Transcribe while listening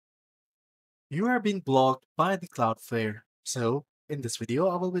You are being blocked by the Cloudflare. So, in this video,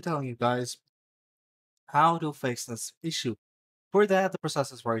 I will be telling you guys how to fix this issue. For that, the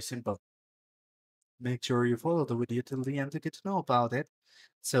process is very simple. Make sure you follow the video till the end to get to know about it.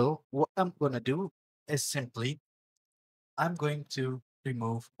 So, what I'm going to do is simply, I'm going to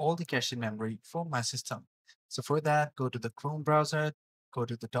remove all the cache memory from my system. So, for that, go to the Chrome browser, go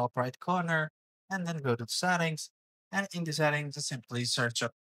to the top right corner, and then go to the settings. And in the settings, just simply search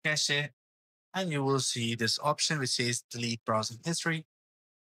up cache and you will see this option which says delete browsing history.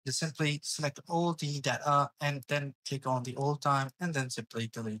 Just simply select all the data and then click on the all time and then simply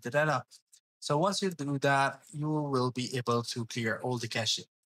delete the data. So once you do that, you will be able to clear all the cache.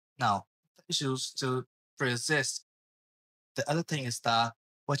 Now, the issues still persist. The other thing is that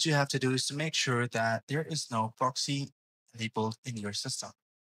what you have to do is to make sure that there is no proxy enabled in your system.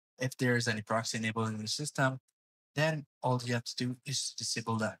 If there is any proxy enabled in your system, then all you have to do is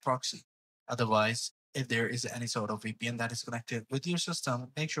disable that proxy. Otherwise, if there is any sort of VPN that is connected with your system,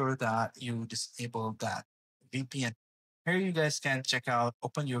 make sure that you disable that VPN. Here you guys can check out,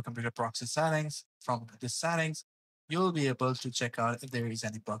 open your computer proxy settings. From the settings, you'll be able to check out if there is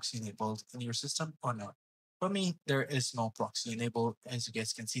any proxy enabled in your system or not. For me, there is no proxy enabled, as you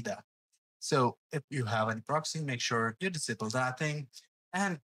guys can see that. So if you have any proxy, make sure you disable that thing.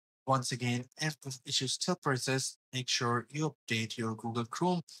 And once again, if the issue still persists, make sure you update your Google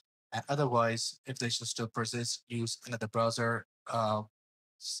Chrome. And otherwise, if the issue still persists, use another browser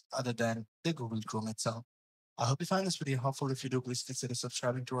other than the Google Chrome itself. I hope you find this video helpful. If you do, please consider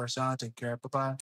subscribing to our channel. Take care. Bye bye.